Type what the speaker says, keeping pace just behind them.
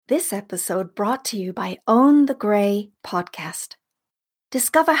This episode brought to you by Own the Grey podcast.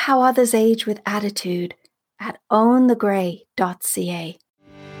 Discover how others age with attitude at ownthegrey.ca.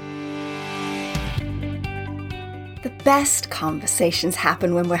 The best conversations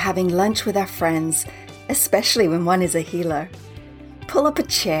happen when we're having lunch with our friends, especially when one is a healer. Pull up a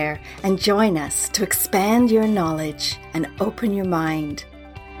chair and join us to expand your knowledge and open your mind.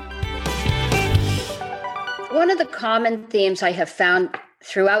 One of the common themes I have found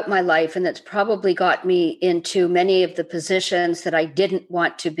throughout my life, and that's probably got me into many of the positions that I didn't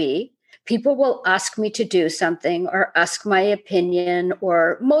want to be, people will ask me to do something or ask my opinion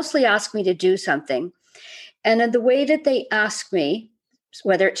or mostly ask me to do something. And in the way that they ask me,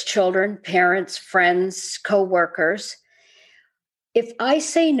 whether it's children, parents, friends, co-workers, if I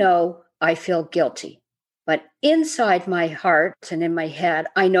say no, I feel guilty. But inside my heart and in my head,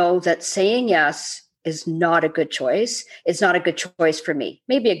 I know that saying yes is not a good choice. It's not a good choice for me.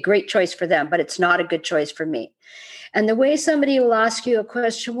 Maybe a great choice for them, but it's not a good choice for me. And the way somebody will ask you a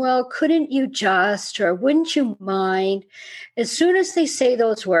question, well, couldn't you just, or wouldn't you mind? As soon as they say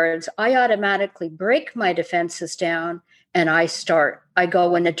those words, I automatically break my defenses down and I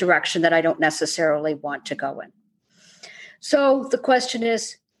go in a direction that I don't necessarily want to go in. So the question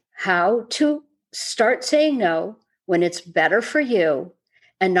is how to start saying no when it's better for you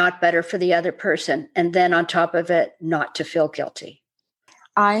and not better for the other person. And then on top of it, not to feel guilty.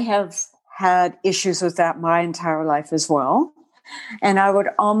 I have had issues with that my entire life as well. And I would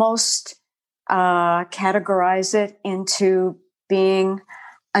almost categorize it into being,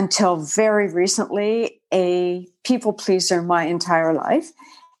 until very recently, a people pleaser my entire life.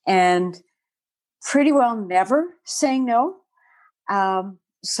 And pretty well never saying no.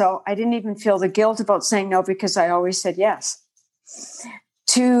 So I didn't even feel the guilt about saying no because I always said yes.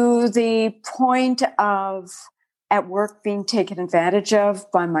 To the point of at work being taken advantage of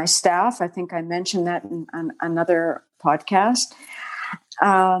by my staff. I think I mentioned that in another podcast.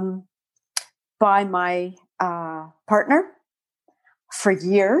 By my partner for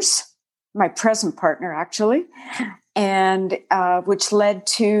years, my present partner actually, and which led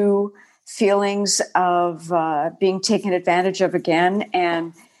to feelings of being taken advantage of again,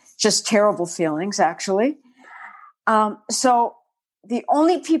 and just terrible feelings actually. So the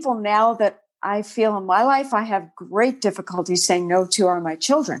only people now that I feel in my life I have great difficulty saying no to are my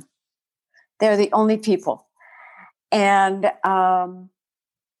children. They're the only people. And I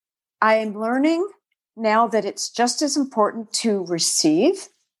am learning now that it's just as important to receive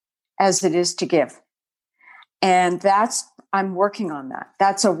as it is to give. And I'm working on that.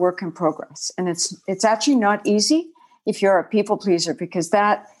 That's a work in progress. And it's actually not easy if you're a people pleaser, because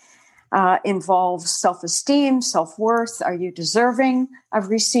that involves self-esteem, self-worth. Are you deserving of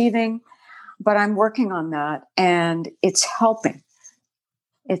receiving? But I'm working on that, and it's helping.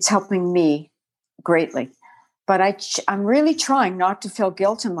 It's helping me greatly. But I'm really trying not to feel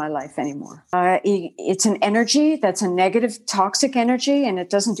guilt in my life anymore. It's an energy that's a negative, toxic energy, and it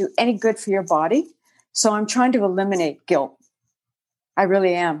doesn't do any good for your body. So I'm trying to eliminate guilt. I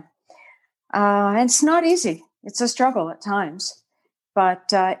really am. And it's not easy. It's a struggle at times.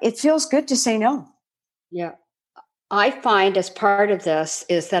 But it feels good to say no. Yeah. I find as part of this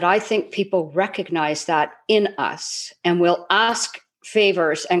is that I think people recognize that in us and will ask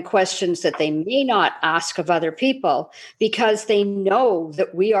favors and questions that they may not ask of other people because they know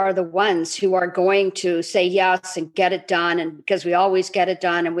that we are the ones who are going to say yes and get it done. And because we always get it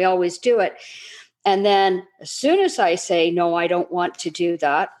done and we always do it. And then as soon as I say, no, I don't want to do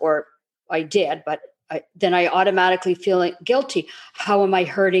that, or I did, but then I automatically feel guilty. How am I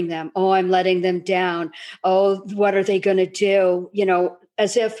hurting them? Oh, I'm letting them down. Oh, what are they going to do?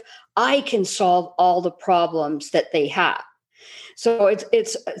 As if I can solve all the problems that they have. So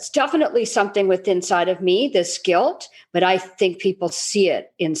it's definitely something within inside of me, this guilt, but I think people see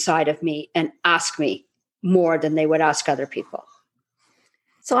it inside of me and ask me more than they would ask other people.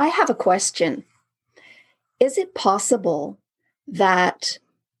 So I have a question. Is it possible that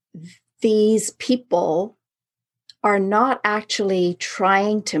these people are not actually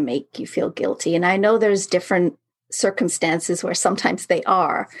trying to make you feel guilty? And I know there's different circumstances where sometimes they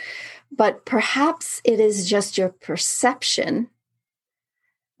are, but perhaps it is just your perception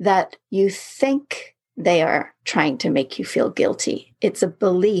that you think they are trying to make you feel guilty. It's a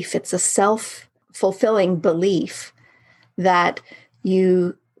belief, it's a self-fulfilling belief that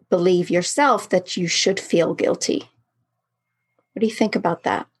you believe yourself that you should feel guilty. What do you think about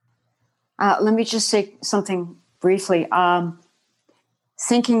that? Let me just say something briefly.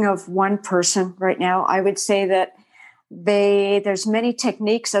 Thinking of one person right now, I would say that there's many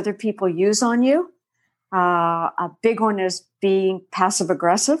techniques other people use on you A big one is being passive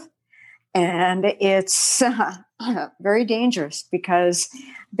aggressive. And it's very dangerous because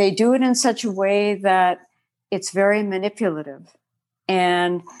they do it in such a way that it's very manipulative.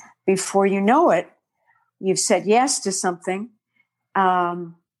 And before you know it, you've said yes to something.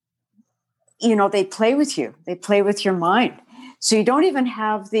 They play with you. They play with your mind. So you don't even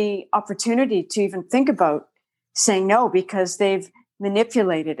have the opportunity to even think about saying no because they've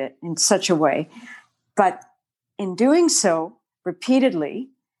manipulated it in such a way. But in doing so repeatedly,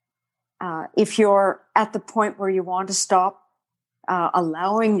 if you're at the point where you want to stop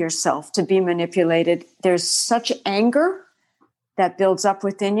allowing yourself to be manipulated, there's such anger that builds up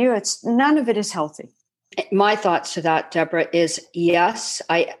within you. None of it is healthy. My thoughts to that, Deborah, is yes,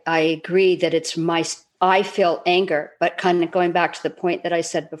 I agree that I feel anger, but kind of going back to the point that I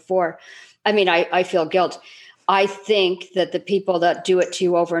said before, I feel guilt. I think that the people that do it to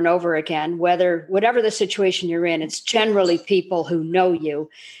you over and over again, whatever the situation you're in, it's generally people who know you,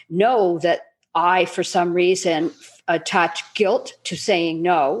 know that I, for some reason, attach guilt to saying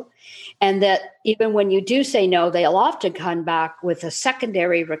no. And that even when you do say no, they'll often come back with a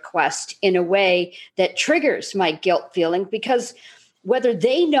secondary request in a way that triggers my guilt feeling, because whether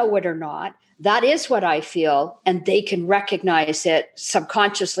they know it or not, that is what I feel, and they can recognize it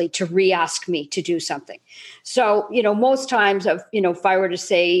subconsciously to re-ask me to do something. So, most times if I were to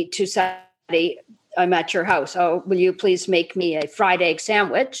say to somebody, I'm at your house, oh, will you please make me a fried egg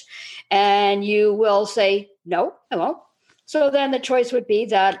sandwich? And you will say, no, I won't. So then the choice would be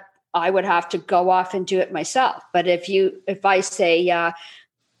that I would have to go off and do it myself. But if I say,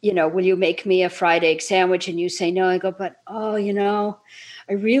 will you make me a fried egg sandwich? And you say no, I go, but,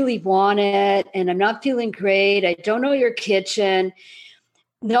 I really want it. And I'm not feeling great. I don't know your kitchen.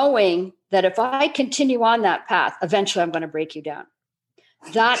 Knowing that if I continue on that path, eventually I'm going to break you down.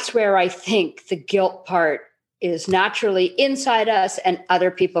 That's where I think the guilt part is naturally inside us and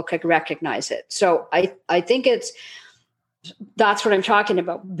other people could recognize it. So I think that's what I'm talking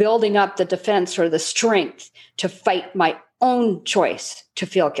about, building up the defense or the strength to fight my own choice to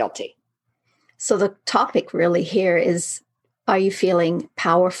feel guilty. So the topic really here is, are you feeling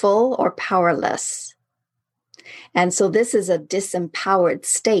powerful or powerless? And so this is a disempowered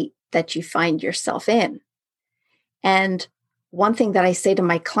state that you find yourself in. And one thing that I say to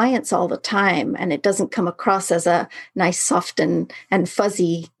my clients all the time, and it doesn't come across as a nice, soft and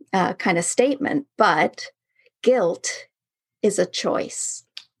fuzzy kind of statement, but guilt is a choice.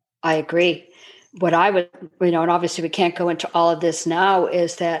 I agree. What I would, and obviously we can't go into all of this now,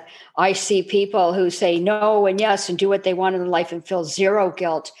 is that I see people who say no and yes and do what they want in life and feel zero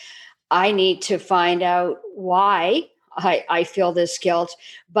guilt. I need to find out why I feel this guilt,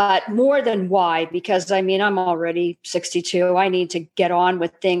 but more than why, because I'm already 62. I need to get on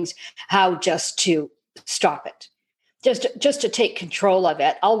with things, how just to stop it. Just to take control of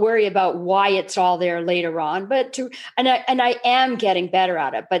it. I'll worry about why it's all there later on, and I am getting better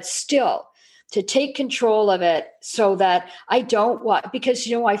at it, but still to take control of it so that I don't want,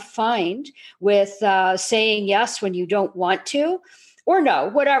 because, I find with saying yes when you don't want to, or no,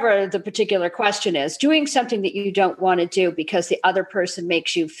 whatever the particular question is, doing something that you don't want to do because the other person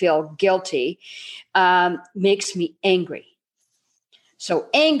makes you feel guilty, makes me angry. So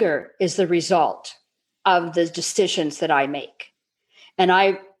anger is the result of the decisions that I make. And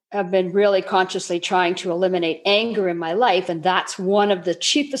I have been really consciously trying to eliminate anger in my life. And that's one of the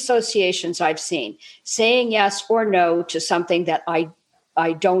chief associations I've seen. Saying yes or no to something that I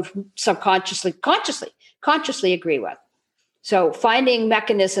don't consciously agree with. So finding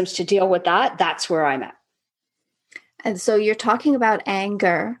mechanisms to deal with that's where I'm at. And so you're talking about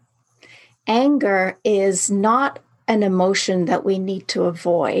anger. Anger is not an emotion that we need to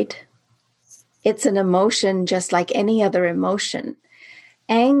avoid. It's an emotion just like any other emotion.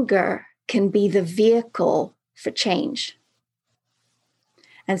 Anger can be the vehicle for change.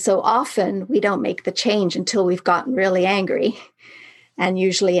 And so often we don't make the change until we've gotten really angry. And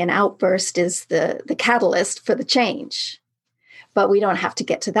usually an outburst is the catalyst for the change. But we don't have to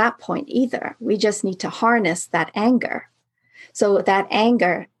get to that point either. We just need to harness that anger. So that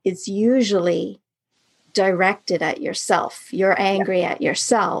anger is usually directed at yourself. You're angry at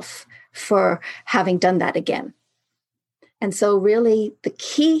yourself for having done that again. And so really the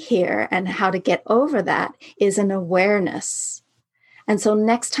key here and how to get over that is an awareness. And so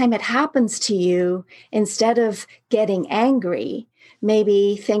next time it happens to you, instead of getting angry,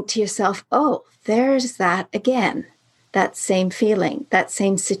 maybe think to yourself, oh, there's that again, that same feeling, that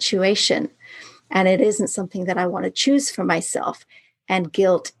same situation. And it isn't something that I want to choose for myself. And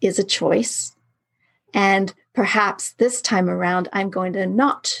guilt is a choice. And perhaps this time around, I'm going to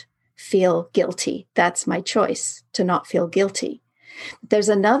not feel guilty. That's my choice, to not feel guilty. There's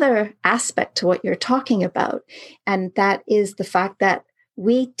another aspect to what you're talking about, and that is the fact that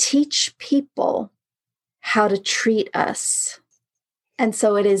we teach people how to treat us. And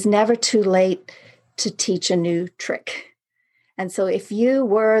so it is never too late to teach a new trick. And so if you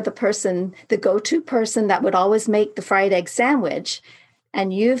were the go-to person that would always make the fried egg sandwich,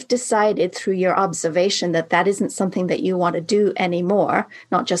 and you've decided through your observation that that isn't something that you want to do anymore,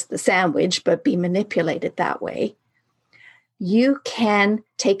 not just the sandwich, but be manipulated that way, you can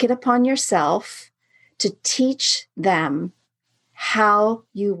take it upon yourself to teach them how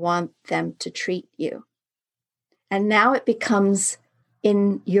you want them to treat you. And now it becomes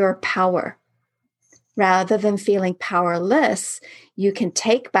in your power. Rather than feeling powerless, you can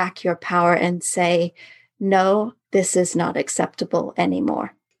take back your power and say, no, this is not acceptable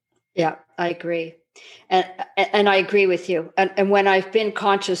anymore. Yeah, I agree. And I agree with you. And when I've been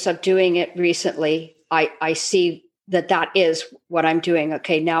conscious of doing it recently, I see that is what I'm doing.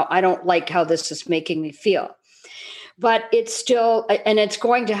 Okay, now I don't like how this is making me feel. But it's still, and it's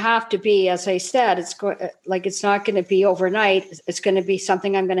going to have to be, as I said, it's not going to be overnight. It's going to be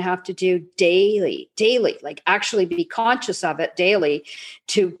something I'm going to have to do daily, like actually be conscious of it daily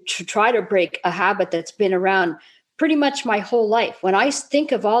to try to break a habit that's been around pretty much my whole life. When I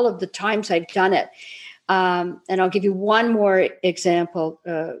think of all of the times I've done it, and I'll give you one more example.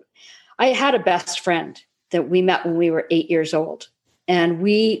 I had a best friend that we met when we were 8 years old. And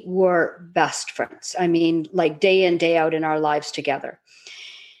we were best friends. I mean, like day in, day out in our lives together.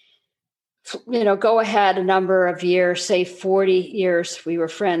 Go ahead a number of years, say 40 years, we were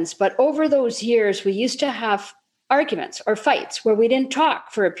friends. But over those years, we used to have arguments or fights where we didn't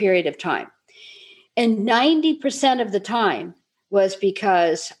talk for a period of time. And 90% of the time was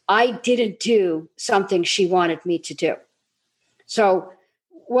because I didn't do something she wanted me to do. So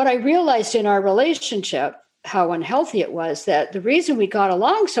what I realized in our relationship, how unhealthy it was, that the reason we got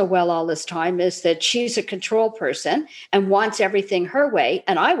along so well all this time is that she's a control person and wants everything her way.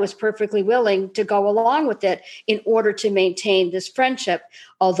 And I was perfectly willing to go along with it in order to maintain this friendship.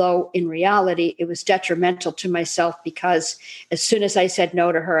 Although in reality, it was detrimental to myself because as soon as I said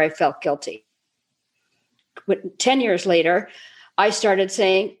no to her, I felt guilty. But 10 years later, I started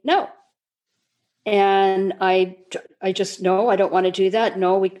saying no. And I just, no, I don't want to do that.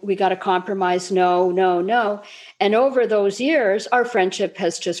 No, we got to compromise. No. And over those years, our friendship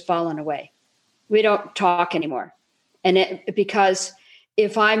has just fallen away. We don't talk anymore. And because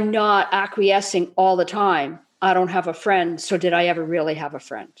if I'm not acquiescing all the time, I don't have a friend. So did I ever really have a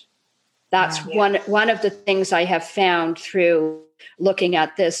friend? That's one of the things I have found through looking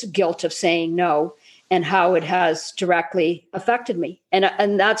at this guilt of saying no and how it has directly affected me.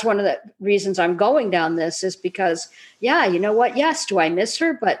 And that's one of the reasons I'm going down this is because, you know what? Yes, do I miss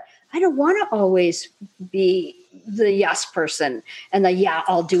her? But I don't want to always be the yes person and the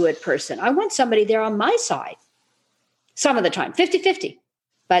I'll do it person. I want somebody there on my side. Some of the time, 50-50,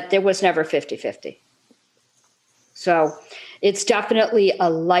 but there was never 50-50. So it's definitely a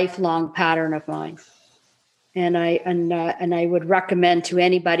lifelong pattern of mine. And I would recommend to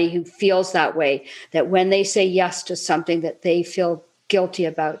anybody who feels that way, that when they say yes to something that they feel guilty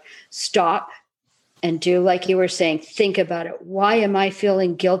about, stop and do like you were saying, think about it. Why am I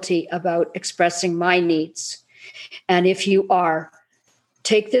feeling guilty about expressing my needs? And if you are,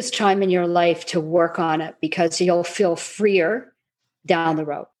 take this time in your life to work on it because you'll feel freer down the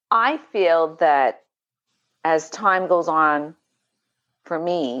road. I feel that as time goes on for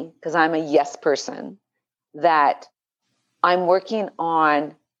me, because I'm a yes person, that I'm working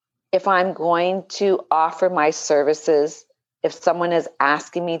on, if I'm going to offer my services, if someone is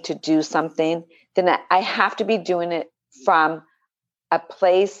asking me to do something, then I have to be doing it from a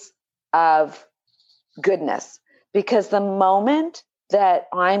place of goodness. Because the moment that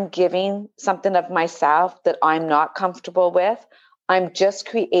I'm giving something of myself that I'm not comfortable with, I'm just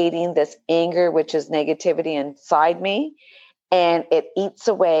creating this anger, which is negativity inside me, and it eats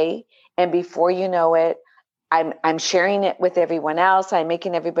away. And before you know it, I'm sharing it with everyone else. I'm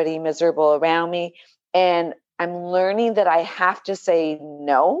making everybody miserable around me. And I'm learning that I have to say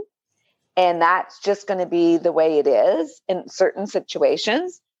no. And that's just going to be the way it is in certain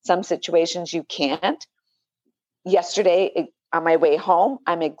situations. Some situations you can't. Yesterday, on my way home,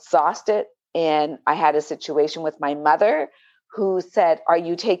 I'm exhausted. And I had a situation with my mother who said, "Are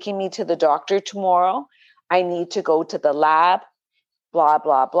you taking me to the doctor tomorrow? I need to go to the lab." Blah,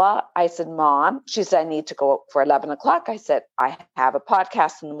 blah, blah. I said, "Mom," she said, "I need to go for 11 o'clock. I said, "I have a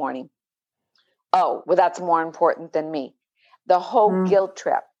podcast in the morning." "Oh, well, that's more important than me." The whole guilt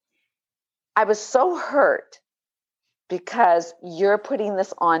trip. I was so hurt because you're putting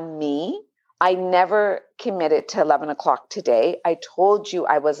this on me. I never committed to 11 o'clock today. I told you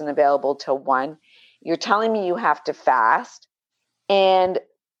I wasn't available till 1. You're telling me you have to fast. And,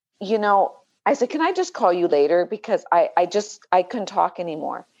 I said, can I just call you later? Because I couldn't talk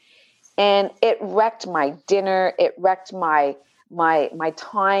anymore. And it wrecked my dinner. It wrecked my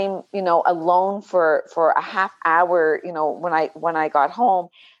time, alone for a half hour, when I got home,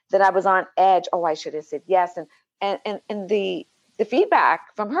 that I was on edge. Oh, I should have said yes. And the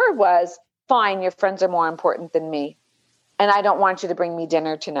feedback from her was, fine, your friends are more important than me. And I don't want you to bring me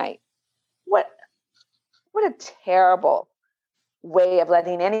dinner tonight. What a terrible way of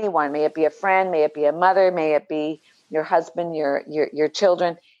letting anyone, may it be a friend, may it be a mother, may it be your husband, your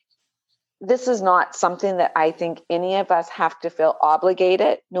children. This is not something that I think any of us have to feel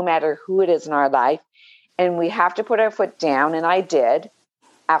obligated, no matter who it is in our life. And we have to put our foot down. And I did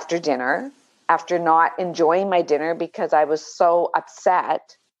after dinner, after not enjoying my dinner because I was so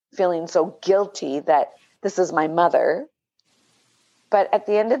upset, feeling so guilty that this is my mother. But at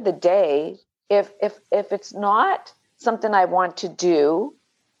the end of the day, if it's not something I want to do,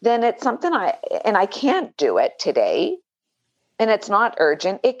 then it's something I can't do it today. And it's not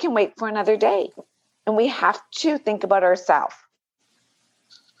urgent. It can wait for another day. And we have to think about ourselves.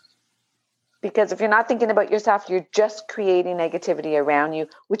 Because if you're not thinking about yourself, you're just creating negativity around you,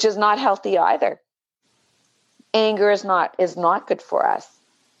 which is not healthy either. Anger is not good for us.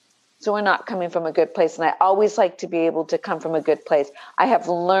 So we're not coming from a good place. And I always like to be able to come from a good place. I have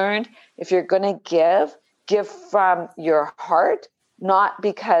learned, if you're going to give from your heart, not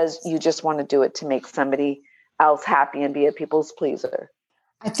because you just want to do it to make somebody else happy and be a people's pleaser.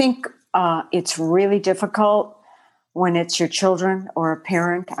 I think it's really difficult when it's your children or a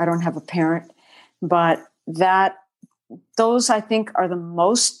parent. I don't have a parent, but those I think are the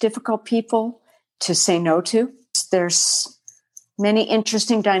most difficult people to say no to. There's many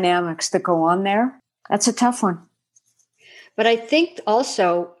interesting dynamics that go on there. That's a tough one. But I think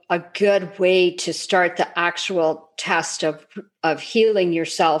also a good way to start the actual test of healing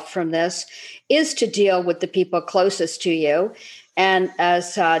yourself from this is to deal with the people closest to you. And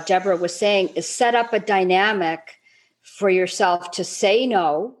as Deborah was saying, is set up a dynamic for yourself to say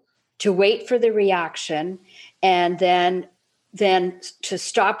no, to wait for the reaction, and then to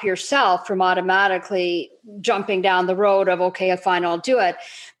stop yourself from automatically jumping down the road of, okay, fine, I'll do it.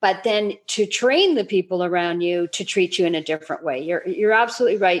 But then to train the people around you to treat you in a different way. You're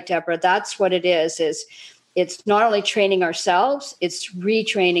absolutely right, Deborah. That's what it is it's not only training ourselves, it's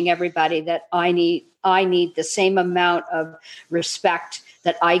retraining everybody that I need the same amount of respect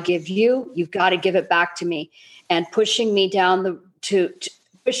that I give you. You've got to give it back to me. And pushing me down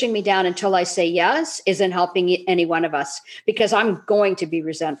pushing me down until I say yes isn't helping any one of us, because I'm going to be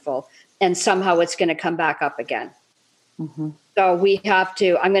resentful and somehow it's going to come back up again. Mm-hmm. So we have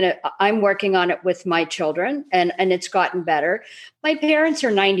to, I'm working on it with my children and it's gotten better. My parents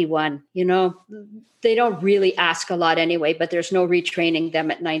are 91, they don't really ask a lot anyway, but there's no retraining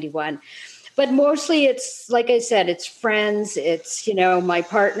them at 91. But mostly it's, like I said, it's friends, it's, my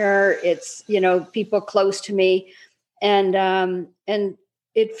partner, it's, people close to me. And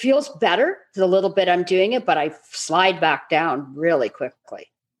it feels better the little bit I'm doing it, but I slide back down really quickly.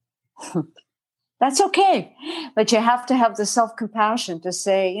 That's okay. But you have to have the self-compassion to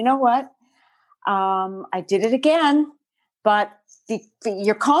say, you know what? I did it again, but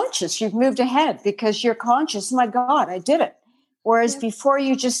you're conscious. You've moved ahead because you're conscious. Oh my God, I did it. Whereas before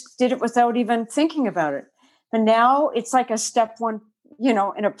you just did it without even thinking about it. But now it's like a step one, in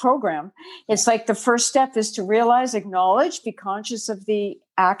a program. It's like the first step is to realize, acknowledge, be conscious of the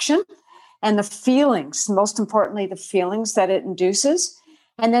action and the feelings, most importantly, the feelings that it induces.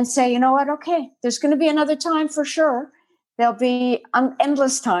 And then say, you know what? Okay, there's going to be another time for sure. There'll be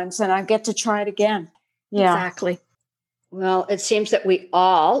endless times and I get to try it again. Yeah, exactly. Well, it seems that we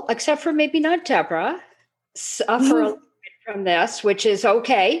all, except for maybe not Deborah, suffer a little bit from this, which is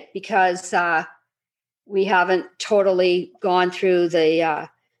okay because we haven't totally gone through the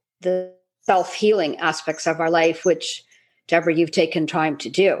self-healing aspects of our life, which, Deborah, you've taken time to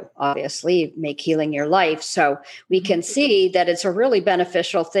do, obviously, make healing your life. So we can see that it's a really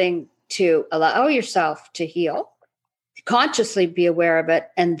beneficial thing to allow yourself to heal, consciously be aware of it,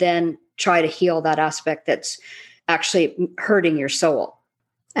 and then try to heal that aspect that's actually hurting your soul.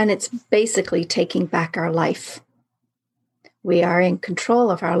 And it's basically taking back our life. We are in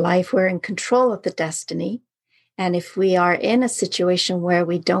control of our life. We're in control of the destiny. And if we are in a situation where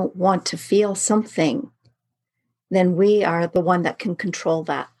we don't want to feel something, then we are the one that can control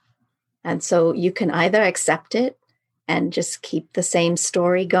that. And so you can either accept it and just keep the same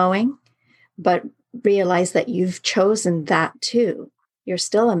story going, but realize that you've chosen that too. You're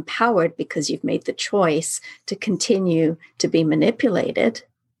still empowered because you've made the choice to continue to be manipulated.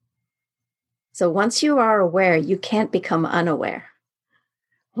 So once you are aware, you can't become unaware.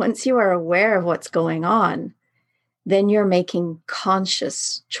 Once you are aware of what's going on, then you're making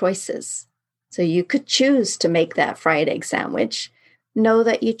conscious choices. So you could choose to make that fried egg sandwich. Know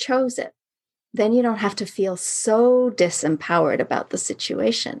that you chose it. Then you don't have to feel so disempowered about the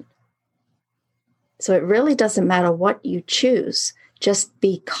situation. So it really doesn't matter what you choose. Just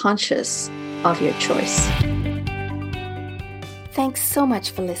be conscious of your choice. Thanks so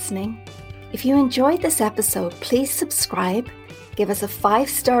much for listening. If you enjoyed this episode, please subscribe, give us a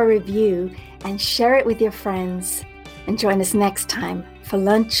 5-star review, and share it with your friends. And join us next time for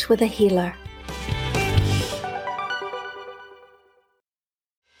Lunch with a Healer.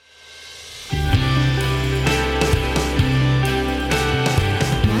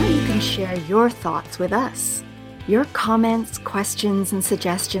 Now you can share your thoughts with us. Your comments, questions, and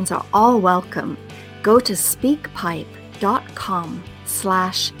suggestions are all welcome. Go to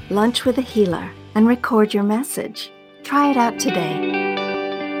speakpipe.com/lunchwithahealer and record your message. Try it out today.